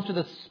response to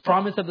the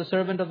promise of the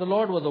servant of the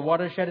Lord was a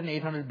watershed in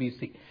 800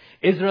 BC.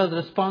 Israel's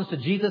response to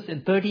Jesus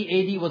in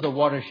 30 AD was a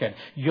watershed.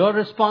 Your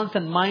response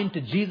and mine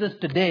to Jesus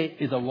today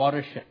is a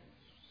watershed.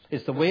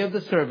 It's the way of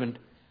the servant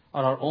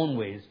or our own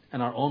ways,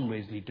 and our own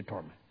ways lead to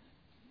torment.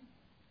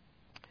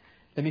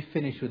 Let me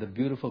finish with a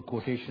beautiful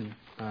quotation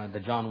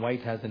that John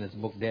White has in his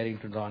book, Daring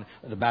to Dawn,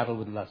 The Battle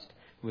with Lust,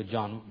 with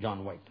John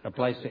White. It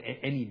applies to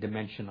any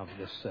dimension of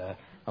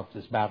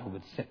this battle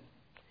with sin.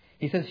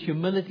 He says,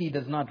 humility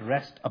does not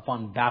rest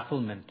upon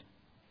bafflement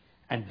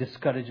and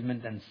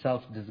discouragement and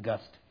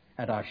self-disgust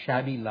at our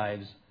shabby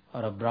lives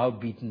or a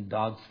browbeaten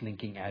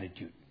dog-slinking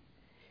attitude.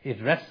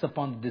 It rests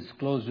upon the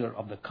disclosure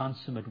of the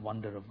consummate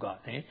wonder of God.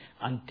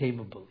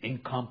 Untamable,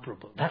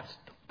 incomparable. That's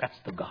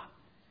the God.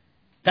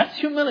 That's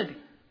humility.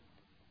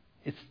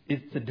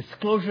 It's the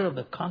disclosure of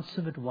the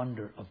consummate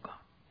wonder of God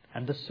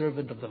and the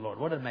servant of the Lord.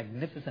 What a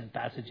magnificent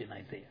passage in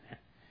Isaiah.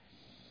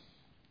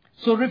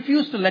 So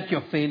refuse to let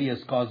your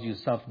failures cause you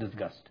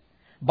self-disgust.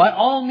 By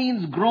all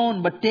means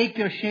groan, but take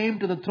your shame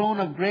to the throne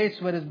of grace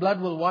where His blood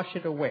will wash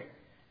it away.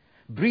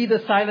 Breathe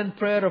a silent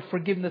prayer of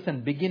forgiveness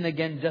and begin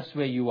again just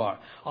where you are.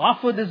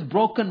 Offer this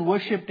broken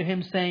worship to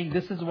Him, saying,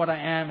 this is what I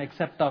am,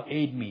 except Thou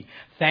aid me.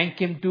 Thank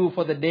Him too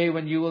for the day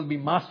when you will be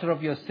master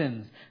of your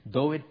sins.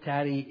 Though it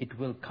tarry, it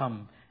will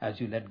come as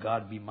you let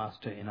God be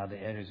master in other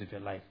areas of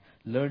your life.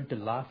 Learn to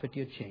laugh at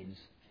your chains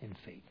in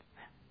faith.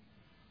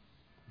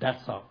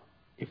 That's all.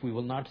 If we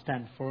will not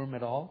stand firm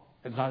at all,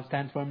 if not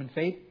stand firm in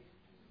faith,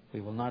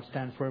 we will not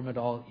stand firm at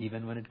all,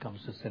 even when it comes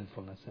to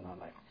sinfulness in our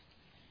life.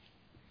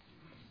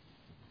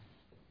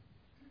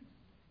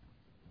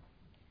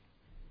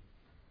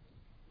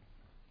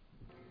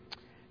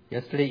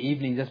 Yesterday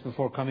evening, just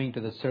before coming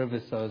to the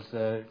service, I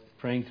was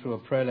praying through a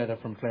prayer letter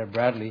from Claire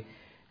Bradley,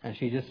 and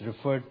she just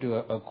referred to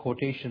a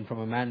quotation from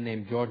a man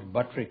named George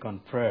Buttrick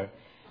on prayer.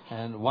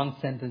 And one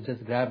sentence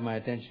just grabbed my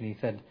attention. He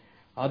said,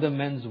 other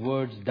men's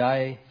words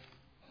die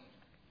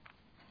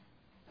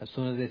as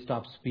soon as they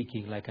stop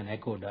speaking, like an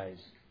echo dies.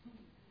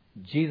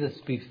 Jesus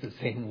speaks the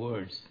same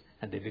words,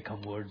 and they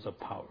become words of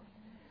power.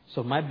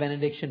 So my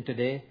benediction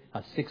today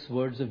are 6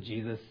 words of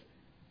Jesus.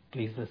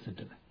 Please listen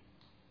to them.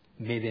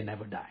 May they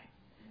never die.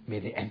 May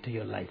they enter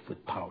your life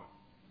with power.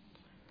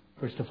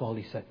 First of all,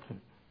 He said,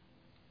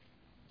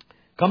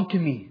 come to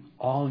me,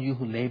 all you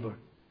who labor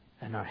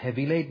and are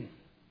heavy laden,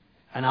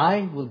 and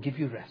I will give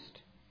you rest.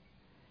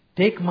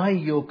 Take my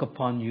yoke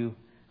upon you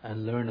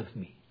and learn of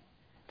me.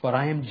 For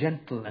I am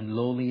gentle and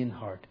lowly in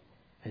heart,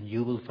 and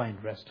you will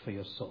find rest for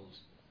your souls.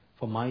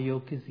 For my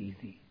yoke is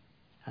easy,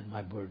 and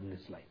my burden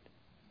is light.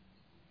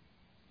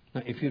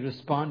 Now, if you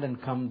respond and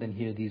come, then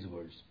hear these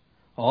words.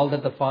 All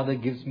that the Father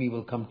gives me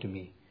will come to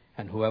me,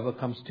 and whoever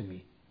comes to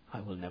me, I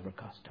will never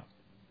cast out.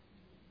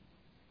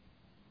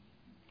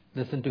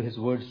 Listen to His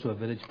words to a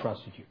village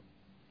prostitute.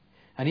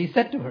 And He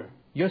said to her,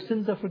 your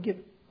sins are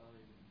forgiven.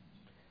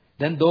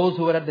 Then those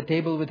who were at the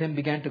table with Him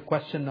began to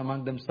question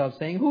among themselves,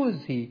 saying, who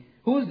is He?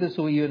 Who is this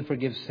who even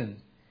forgives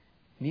sins?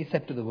 And He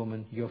said to the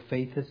woman, your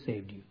faith has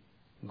saved you.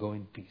 Go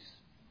in peace.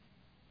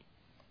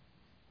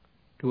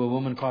 To a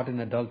woman caught in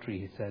adultery,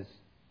 He says,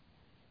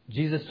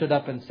 Jesus stood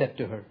up and said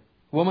to her,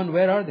 woman,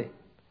 where are they?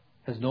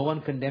 Has no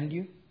one condemned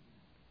you?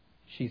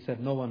 She said,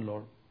 no one,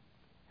 Lord.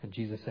 And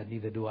Jesus said,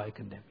 neither do I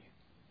condemn you.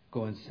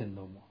 Go and sin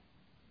no more.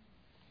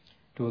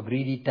 To a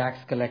greedy tax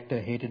collector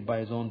hated by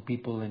his own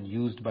people and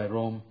used by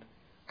Rome,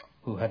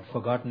 who had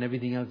forgotten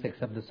everything else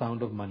except the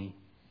sound of money.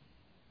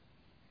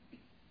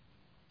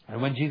 And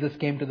when Jesus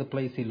came to the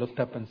place, He looked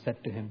up and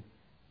said to him,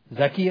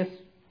 Zacchaeus,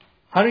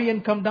 hurry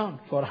and come down,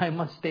 for I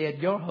must stay at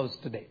your house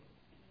today.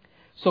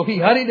 So he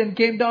hurried and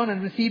came down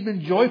and received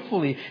Him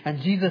joyfully.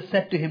 And Jesus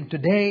said to him,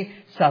 today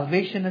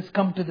salvation has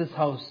come to this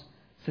house,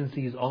 since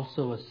he is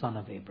also a son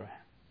of Abraham.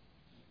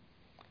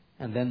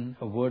 And then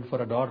a word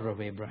for a daughter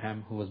of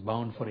Abraham who was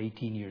bound for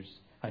 18 years.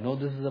 I know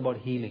this is about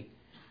healing,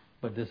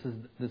 but this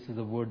is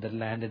the word that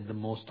landed the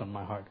most on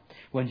my heart.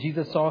 When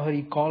Jesus saw her,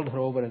 He called her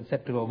over and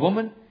said to her,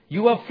 woman,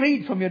 you are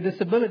freed from your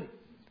disability.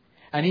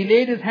 And He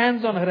laid His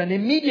hands on her, and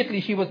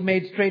immediately she was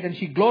made straight, and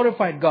she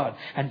glorified God.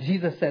 And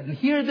Jesus said,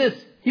 hear this.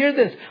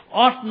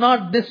 Ought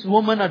not this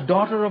woman, a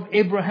daughter of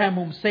Abraham,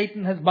 whom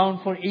Satan has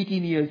bound for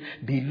 18 years,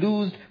 be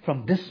loosed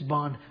from this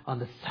bond on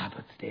the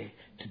Sabbath day?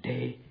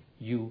 Today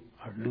you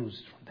are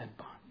loosed from that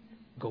bond.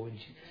 Go in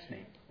Jesus'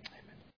 name.